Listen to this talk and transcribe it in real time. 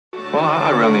Well,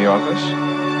 I run the office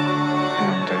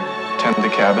and tend the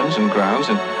cabins and grounds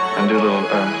and do little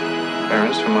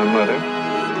errands for my mother.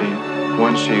 The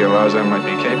ones she allows I might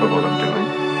be capable of doing.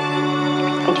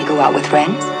 And you go out with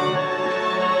friends?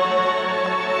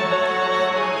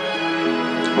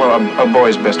 Well, a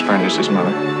boy's best friend is his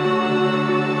mother.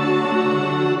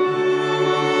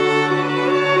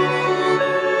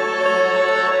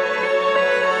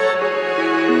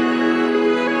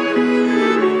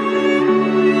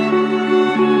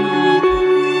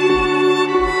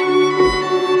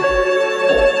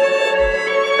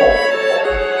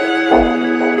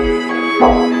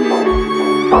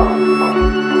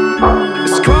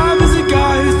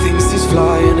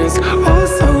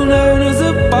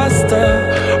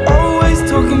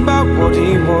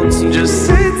 And just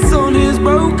sits on his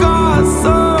broke ass.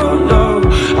 Oh no,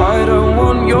 I don't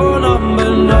want your number,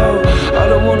 no. I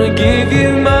don't wanna give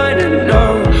you mine, and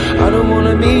no, I don't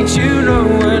wanna meet you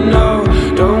nowhere, no.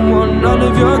 Don't want none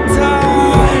of your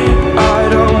time. I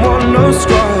don't want no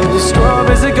scrub. The scrub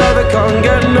is a guy that can't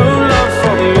get no love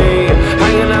from me,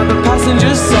 hanging out the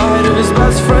passenger side of his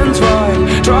best friend's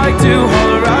ride, trying to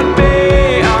holler at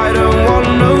me. I don't want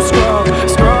no scrub.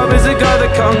 Scrub is a guy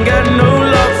that can't get no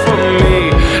love from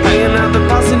me,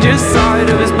 passenger side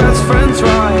of his best friend's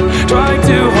ride, trying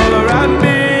to holler at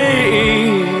me,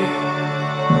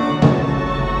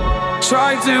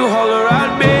 trying to holler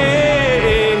at me,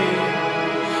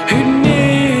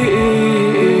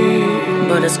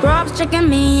 But the scrub's checking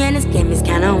me and his game is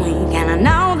kinda weak, and I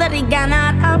know that he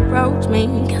cannot approach me,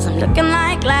 cause I'm looking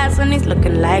like glass and he's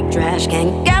looking like trash.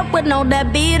 Can't get with no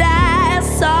deadbeat ass,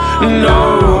 so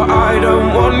no, I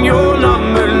don't want your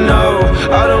number, no.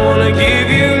 I don't wanna give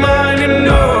you mine, and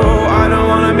no, I don't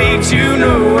wanna meet you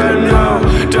nowhere, no.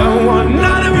 Don't want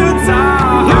none of your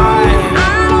time.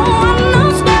 I don't want no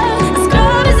scrub. A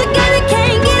scrub is a guy that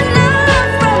can't get no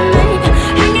love from me,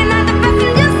 hanging out the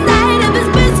passenger side of his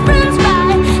best friend's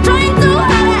ride, trying to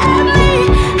holler at me.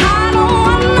 I don't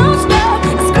want no scrub.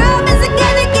 A scrub is a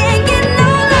guy that can't get no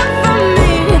love from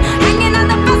me, hanging out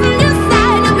the passenger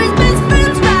side of his best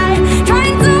friend's ride,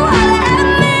 trying to holler at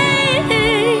me,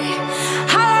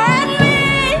 holler at me,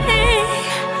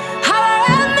 holler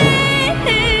at me,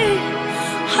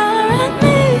 holler at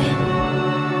me.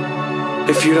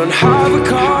 If you don't have a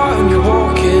car and you're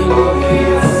walking,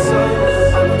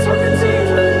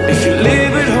 if you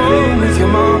live at home with your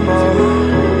mama,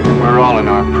 We're all in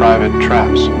our private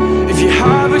traps, if you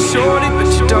have a shorty but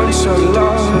you don't show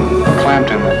love,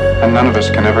 clamped in them, and none of us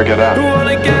can ever get out. who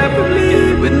wanna get with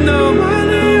me with no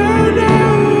money, oh no,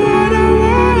 I don't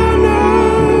wanna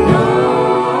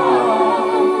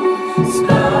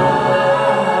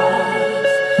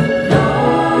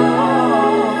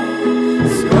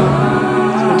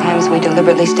Sometimes we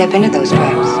deliberately step into those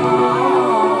traps.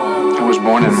 I was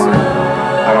born in mine.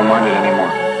 I don't mind it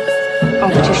anymore. Oh,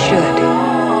 but you should.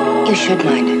 You should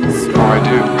mind it. Oh, I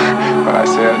do, but I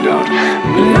say I don't.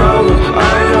 No,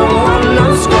 I don't want no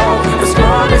scrub. A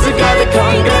scrub is a guy that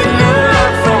can't get no